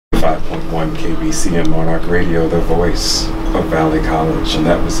5.1 KBCM Monarch Radio, the voice of Valley College, and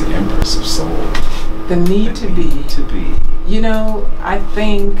that was the Empress of Soul. The need to be. You know, I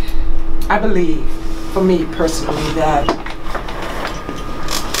believe, for me personally, that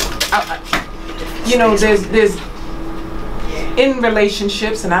you know, there's in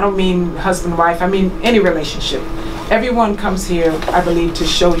relationships, and I don't mean husband-wife, I mean any relationship. Everyone comes here, I believe, to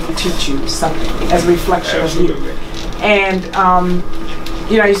show you, teach you something as a reflection of you. And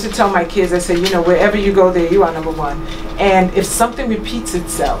you know, I used to tell my kids, I said, you know, wherever you go, there you are, number one. And if something repeats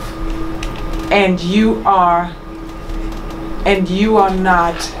itself, and you are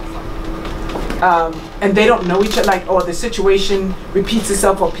not, and they don't know each other, like, or the situation repeats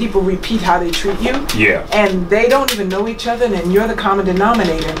itself, or people repeat how they treat you, yeah, and they don't even know each other, and you're the common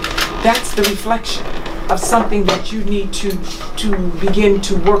denominator, that's the reflection of something that you need to begin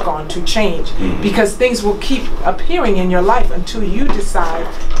to work on, to change, because things will keep appearing in your life until you decide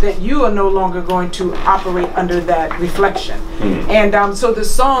that you are no longer going to operate under that reflection. And so the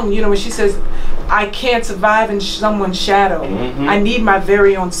song, you know, when she says, I can't survive in someone's shadow, I need my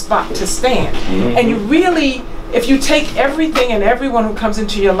very own spot to stand. And you really, if you take everything and everyone who comes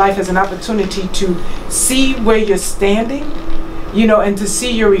into your life as an opportunity to see where you're standing, you know, and to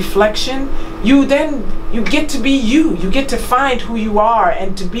see your reflection, you get to be you. You get to find who you are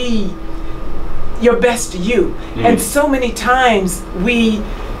and to be your best you. And so many times we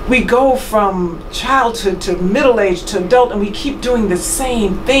go from childhood to middle age to adult, and we keep doing the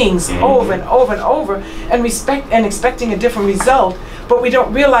same things over and over and over, and expecting a different result, but we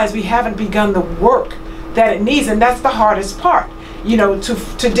don't realize we haven't begun the work that it needs. And that's the hardest part, you know,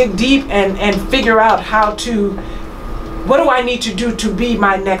 to dig deep and figure out how to, what do I need to do to be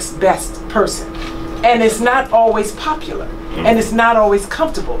my next best person? And it's not always popular, and it's not always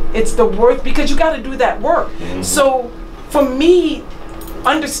comfortable. It's the work, because you got to do that work. So for me,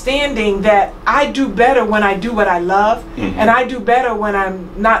 understanding that I do better when I do what I love, and I do better when I'm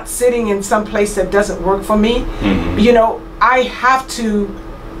not sitting in some place that doesn't work for me, you know, I have to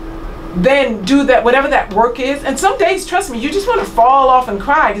then do that, whatever that work is. And some days, trust me, you just want to fall off and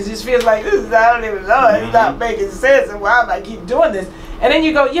cry, because it just feels like, I don't even know, it's not making sense, and why am I keep doing this? And then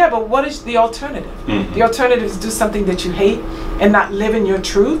you go, yeah, but what is the alternative? The alternative is do something that you hate and not live in your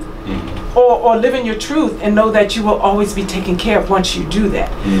truth, or live in your truth and know that you will always be taken care of once you do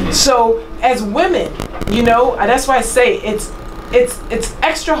that. So as women, you know, that's why I say it's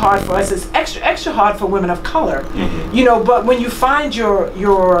extra hard for us. It's extra hard for women of color, you know. But when you find your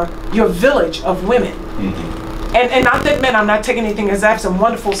village of women, and not that men, I'm not taking anything, as I have some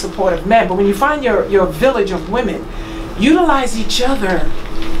wonderful supportive men, but when you find your village of women, utilize each other,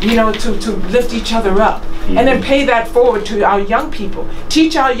 you know, to lift each other up, and then pay that forward to our young people.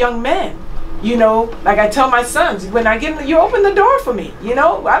 Teach our young men, you know, like I tell my sons, when I get, you open the door for me, you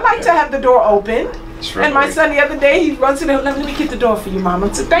know. I like to have the door open. And my son the other day, he runs in there, let me get the door for you, Mama.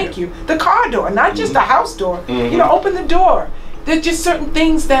 I said, thank you. The car door, not just the house door. You know, open the door. There's just certain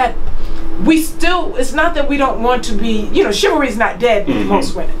things that we still, it's not that we don't want to be, you know, chivalry is not dead with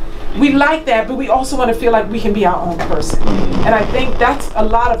most women. We like that, but we also want to feel like we can be our own person. And I think that's a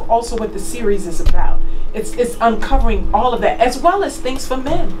lot of also what the series is about. It's uncovering all of that, as well as things for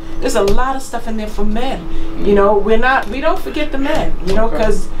men. There's a lot of stuff in there for men. You know, we don't forget the men, you know,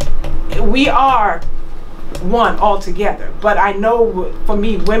 because we are one altogether. But I know for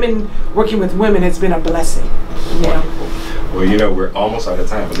me, working with women has been a blessing. Yeah. Well, you know, we're almost out of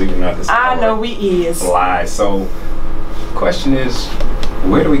time, believe it or not. This I know we is. Flies. So, question is,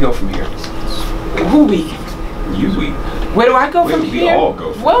 where do we go from here? Who we? You, we. Where do I go from here? We all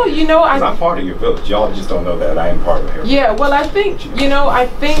go from well, you know, I'm part of your village. Y'all just don't know that I am part of it. Yeah, well, I think, you know,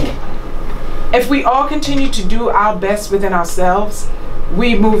 if we all continue to do our best within ourselves,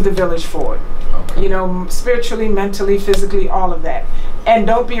 we move the village forward. Okay. You know, spiritually, mentally, physically, all of that. And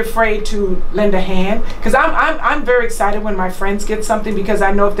don't be afraid to lend a hand, because I'm very excited when my friends get something, because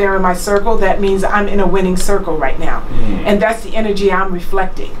I know if they're in my circle, that means I'm in a winning circle right now, and that's the energy I'm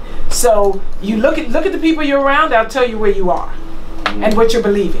reflecting. So you look at the people you're around, they'll tell you where you are and what you're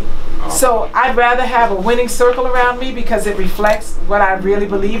believing. So I'd rather have a winning circle around me, because it reflects what I really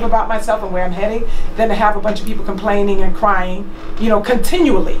believe about myself and where I'm heading, than to have a bunch of people complaining and crying, you know,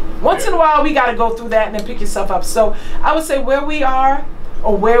 continually. Once in a while, we got to go through that and then pick yourself up. So I would say where we are,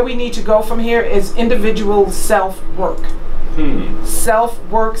 or where we need to go from here, is individual self-work.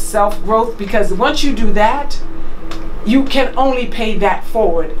 Self-work, self-growth, because once you do that, you can only pay that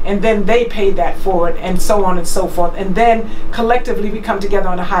forward, and then they pay that forward, and so on and so forth, and then collectively we come together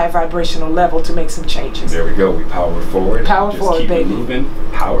on a higher vibrational level to make some changes. There we go. We power forward. Power just forward, keep baby. Moving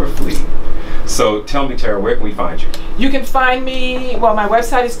powerfully. So tell me, Terrah, where can we find you? You can find me, well, my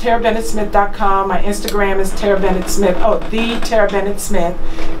website is terrahbennettsmith.com. My Instagram is Terrah Bennett Smith. Oh, the Terrah Bennett Smith.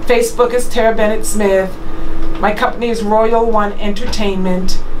 Facebook is Terrah Bennett Smith. My company is Royal One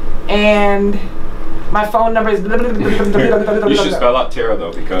Entertainment. And my phone number is... You should spell out Terrah,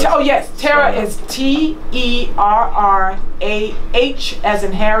 though, because... Oh, yes. Terrah is Terrah, as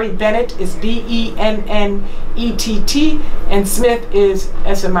in Harry. Bennett is Bennett. And Smith is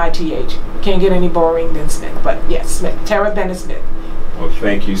Smith. Can't get any boring than Smith. But yes, Smith. Terrah Bennett Smith. Well,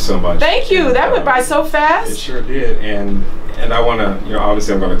 thank you so much. Thank you. That went by so fast. It sure did. And I want to,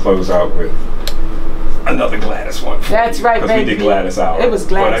 obviously I'm going to close out with another Gladys one. That's right, baby. Because we did Gladys Hour. It was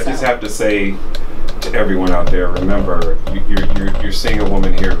Gladys. But I just have to say to everyone out there, remember, you're seeing a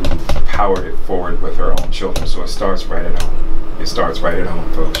woman here who powered it forward with her own children. So it starts right at home. It starts right at home,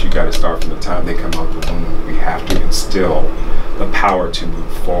 folks. You got to start from the time they come out the womb. We have to instill the power to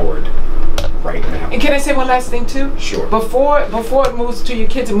move forward right now. And can I say one last thing too? Sure. Before it moves to your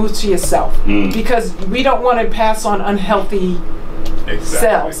kids, it moves to yourself. Because we don't want to pass on unhealthy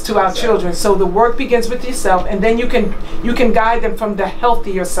cells to our children. So the work begins with yourself, and then you can guide them from the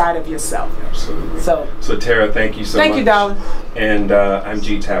healthier side of yourself. Absolutely. So Terrah, thank you so much. Thank you, darling. And I'm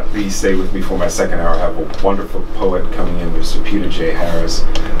G-Tap. Please stay with me for my second hour. I have a wonderful poet coming in, Mr. Peter J. Harris,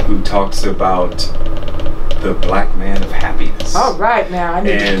 who talks about the black man of happiness. All right, now I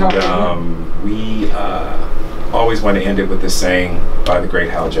need to talk to him. We always want to end it with this saying by the great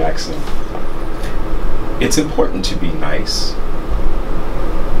Hal Jackson. It's important to be nice,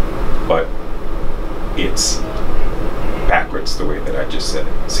 but it's backwards the way that I just said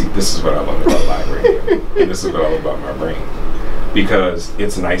it. See, this is what I love about live radio, and this is what I love about my brain. Because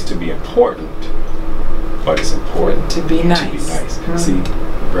it's nice to be important, but it's important to be nice. See,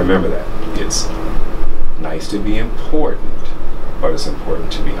 remember that. It's nice to be important, but it's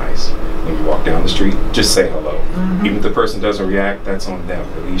important to be nice. When you walk down the street, just say hello. Even if the person doesn't react, that's on them.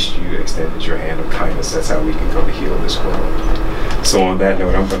 At least you extended your hand of kindness. That's how we can go to heal this world. So on that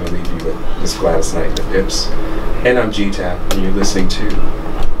note, I'm going to leave you with Miss Gladys Knight and the Pips. And I'm G-Tap, and you're listening to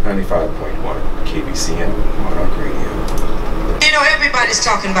 95.1 KBCN Monarch Radio. You know, everybody's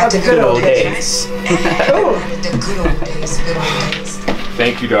talking about the good old days. The good old days, good old days.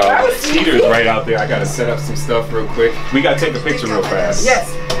 Thank you, dog. Skeeter's right out there. I got to set up some stuff real quick. We got to take a picture real fast.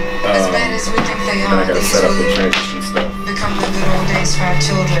 Yes. As bad as we think they are, then I got to set up the transition stuff. become the good old days for our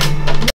children.